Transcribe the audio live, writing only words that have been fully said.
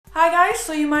Hi guys,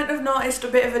 so you might have noticed a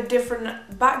bit of a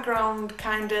different background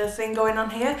kind of thing going on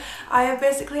here. I have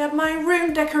basically had my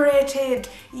room decorated.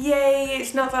 Yay,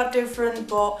 it's not that different,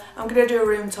 but I'm going to do a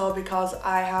room tour because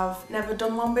I have never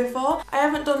done one before. I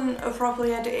haven't done a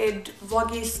properly edited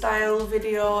vloggy style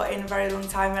video in a very long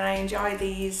time and I enjoy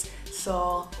these,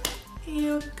 so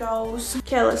here goes.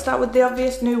 Okay, let's start with the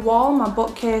obvious new wall. My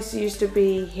bookcase used to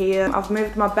be here. I've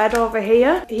moved my bed over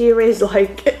here. Here is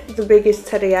like the biggest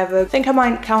teddy ever. I think I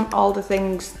might count all the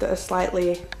things that are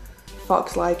slightly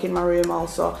fox-like in my room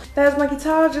also. There's my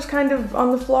guitar just kind of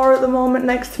on the floor at the moment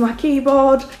next to my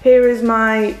keyboard. Here is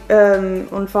my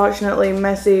unfortunately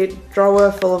messy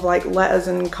drawer full of like letters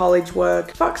and college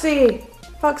work. Foxy!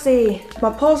 Foxy!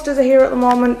 My posters are here at the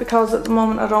moment because at the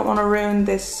moment I don't want to ruin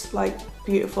this like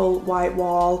beautiful white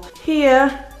wall.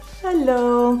 Here,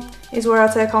 hello, is where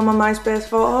I take all my MySpace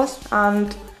photos,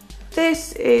 and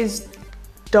this is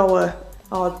door,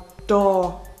 or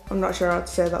door, I'm not sure how to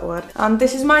say that word. And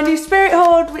this is my new spirit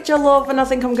hood, which I love, and I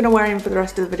think I'm gonna wear him for the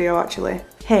rest of the video actually.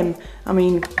 Him, I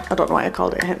mean, I don't know why I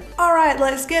called it him. Alright,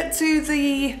 let's get to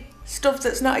the stuff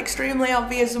that's not extremely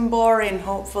obvious and boring,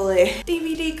 hopefully.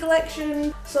 DVD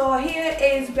collection. So here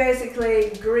is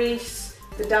basically Grease,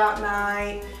 The Dark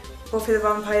Knight, Buffy the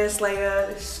Vampire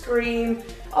Slayer, Scream,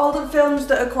 all the films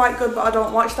that are quite good but I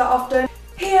don't watch that often.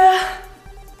 Here,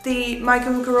 the My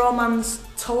Chemical Romance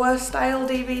tour style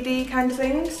DVD kind of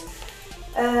things.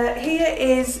 Here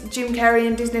is Jim Carrey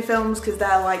and Disney films because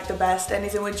they're like the best.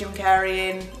 Anything with Jim Carrey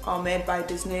in or made by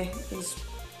Disney has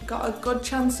got a good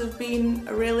chance of being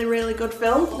a really, really good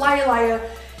film. Liar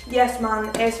Liar, Yes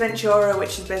Man, Ace Ventura,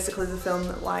 which is basically the film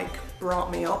that like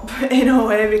brought me up in a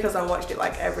way because I watched it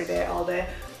like every day, all day.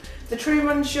 The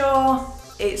Truman Show,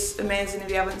 it's amazing if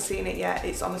you haven't seen it yet,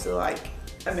 it's honestly like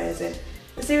amazing.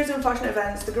 The Series of Unfortunate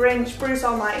Events, The Grinch, Bruce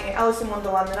Almighty, Alice in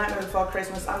Wonderland, The Nightmare Before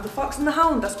Christmas, and The Fox and the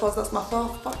Hound. I suppose that's my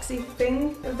fourth foxy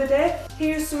thing of the day.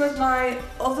 Here's some of my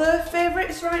other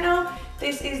favourites right now.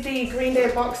 This is the Green Day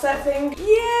box set thing.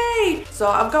 Yay! So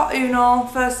I've got Uno,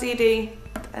 first CD,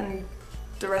 and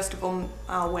the rest of them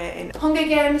are waiting. Hunger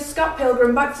Games, Scott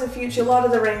Pilgrim, Back to the Future, Lord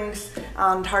of the Rings,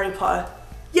 and Harry Potter.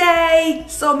 Yay!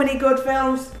 So many good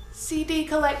films. CD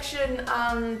collection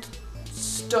and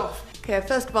stuff. Okay,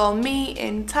 first of all, me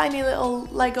in tiny little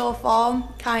Lego form,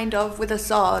 kind of, with a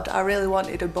sword. I really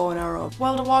wanted a bow and arrow.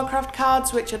 World of Warcraft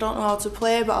cards, which I don't know how to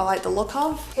play, but I like the look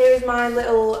of. Here's my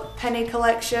little penny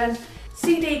collection.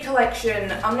 CD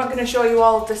collection. I'm not going to show you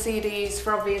all of the CDs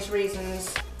for obvious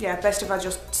reasons. Yeah, best if I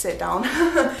just sit down.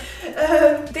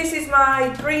 This is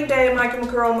my Green Day, My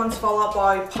Chemical Romance, Fall Out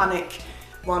Boy, Panic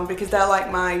one because they're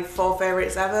like my 4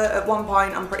 favourites ever. At one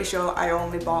point I'm pretty sure I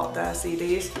only bought their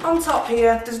CDs. On top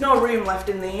here, there's no room left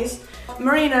in these.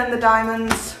 Marina and the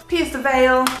Diamonds, Pierce the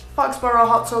Veil, Foxborough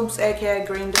Hot Tubs aka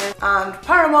Green Day, and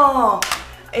Paramore.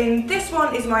 In this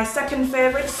one is my second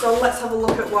favourite, so let's have a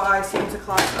look at what I seem to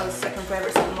class as second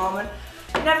favourites at the moment.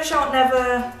 Never Shout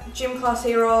Never, Gym Class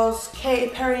Heroes, Katy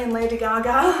Perry and Lady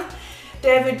Gaga,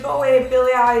 David Bowie,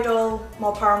 Billy Idol,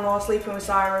 more Paramore, Sleeping with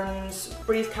Sirens,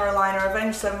 Breathe Carolina,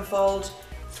 Avenged Sevenfold,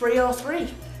 303.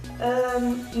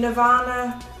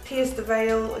 Nirvana, Pierce the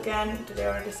Veil, again, did I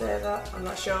already say that? I'm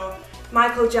not sure.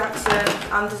 Michael Jackson,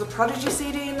 and there's a Prodigy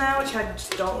CD in there which I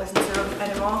just don't listen to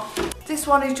anymore. This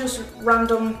one is just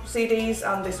random CDs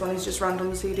and this one is just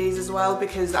random CDs as well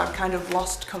because I've kind of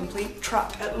lost complete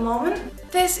track at the moment.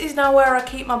 This is now where I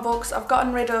keep my books. I've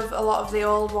gotten rid of a lot of the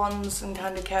old ones and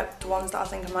kind of kept ones that I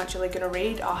think I'm actually going to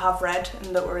read or have read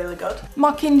and that were really good.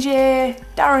 Mockingjay,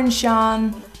 Darren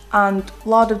Shan, and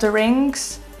Lord of the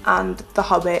Rings and The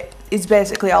Hobbit is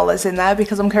basically all that's in there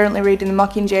because I'm currently reading the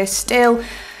Mockingjay still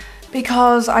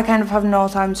because I kind of have no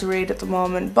time to read at the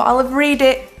moment, but I'll read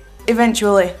it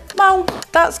eventually. Well,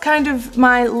 that's kind of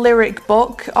my lyric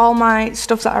book. All my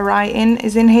stuff that I write in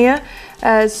is in here.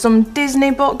 There's some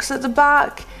Disney books at the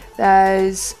back.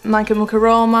 There's My Chemical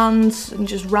Romance and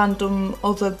just random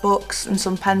other books and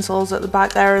some pencils at the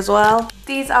back there as well.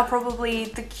 These are probably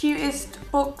the cutest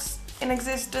books in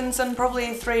existence and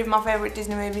probably 3 of my favourite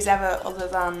Disney movies ever other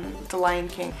than The Lion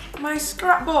King. My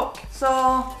scrapbook.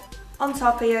 So on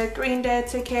top here, Green Day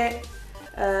ticket,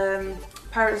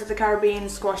 Pirates of the Caribbean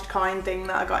squashed coin thing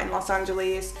that I got in Los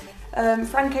Angeles,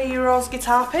 Frank A. Euro's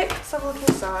guitar pick. Let's have a look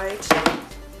inside.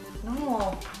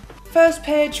 No. First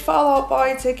page, Fall Out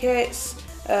Boy tickets,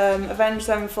 Avenged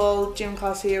Sevenfold, Gym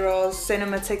Class Heroes,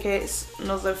 cinema tickets,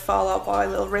 another Fall Out Boy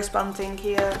little wristband thing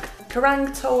here,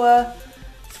 Kerrang tour,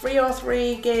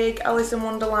 303 gig, Alice in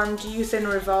Wonderland, Youth in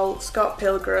Revolt, Scott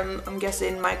Pilgrim, I'm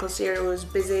guessing Michael Cera was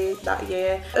busy that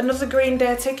year. Another Green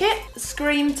Day ticket,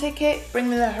 Scream ticket, Bring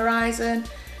Me the Horizon,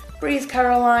 Breathe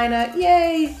Carolina,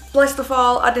 yay! Bless the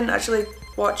Fall, I didn't actually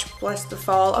watch Bless the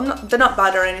Fall. They're not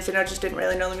bad or anything, I just didn't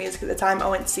really know the music at the time. I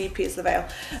went to see Pierce the Veil.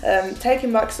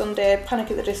 Taking Back Sunday, Panic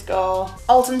at the Disco,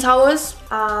 Alton Towers,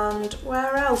 and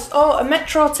where else? Oh, a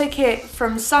metro ticket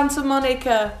from Santa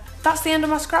Monica. That's the end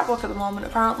of my scrapbook at the moment,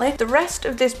 apparently. The rest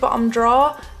of this bottom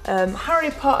drawer,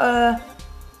 Harry Potter,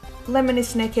 Lemony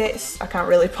Snickets, I can't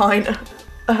really point,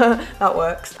 that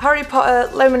works. Harry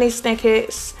Potter, Lemony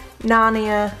Snickets,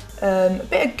 Narnia, a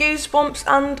bit of Goosebumps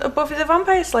and a Buffy the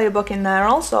Vampire Slayer book in there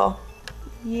also.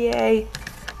 Yay.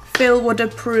 Phil would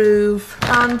approve.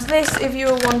 And this, if you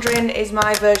were wondering, is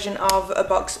my version of a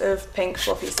box of pink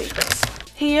fluffy secrets.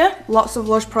 Here, lots of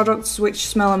Lush products which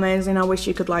smell amazing. I wish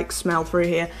you could like smell through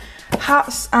here.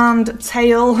 Hats and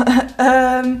tail,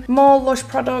 more Lush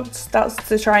products. That's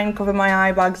to try and cover my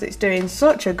eye bags. It's doing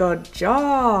such a good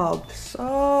job,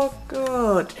 so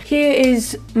good. Here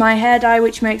is my hair dye,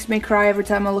 which makes me cry every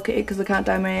time I look at it because I can't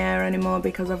dye my hair anymore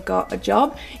because I've got a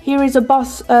job. Here is a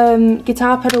Boss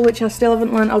guitar pedal, which I still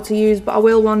haven't learned how to use, but I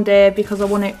will one day because I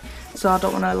want it, so I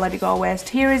don't want to let it go waste.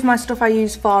 Here is my stuff I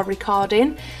use for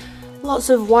recording.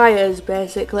 Lots of wires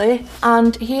basically,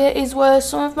 and here is where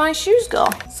some of my shoes go.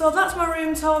 So that's my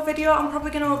room tour video. I'm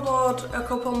probably going to upload a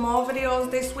couple more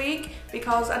videos this week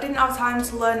because I didn't have time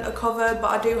to learn a cover, but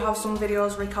I do have some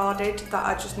videos recorded that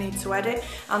I just need to edit,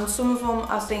 and some of them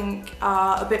I think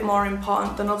are a bit more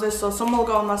important than others, so some will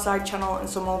go on my side channel and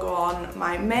some will go on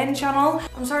my main channel.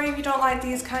 I'm sorry if you don't like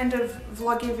these kind of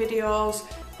vloggy videos,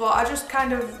 but I just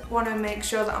kind of want to make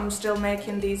sure that I'm still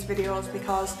making these videos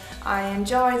because I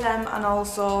enjoy them, and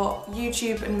also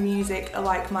YouTube and music are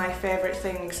like my favourite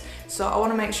things, so I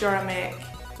want to make sure I make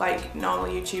like normal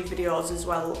YouTube videos as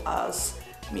well as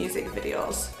music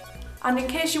videos. And in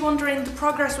case you're wondering the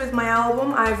progress with my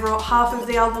album, I've wrote half of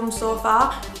the album so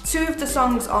far. 2 of the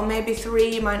songs, or maybe 3,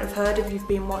 you might have heard if you've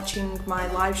been watching my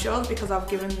live shows, because I've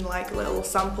given like little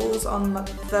samples on the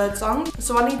 3rd song.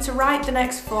 So I need to write the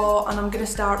next 4 and I'm going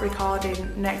to start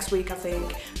recording next week I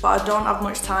think. But I don't have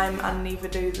much time and neither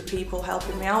do the people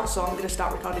helping me out, so I'm going to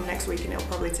start recording next week and it'll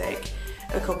probably take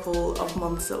a couple of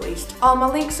months at least. All my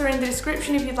links are in the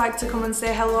description if you'd like to come and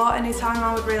say hello anytime.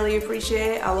 I would really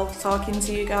appreciate it. I love talking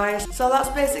to you guys. So that's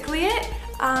basically it,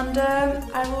 and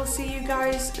I will see you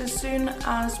guys as soon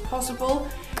as possible.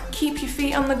 Keep your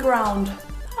feet on the ground.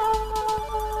 Bye.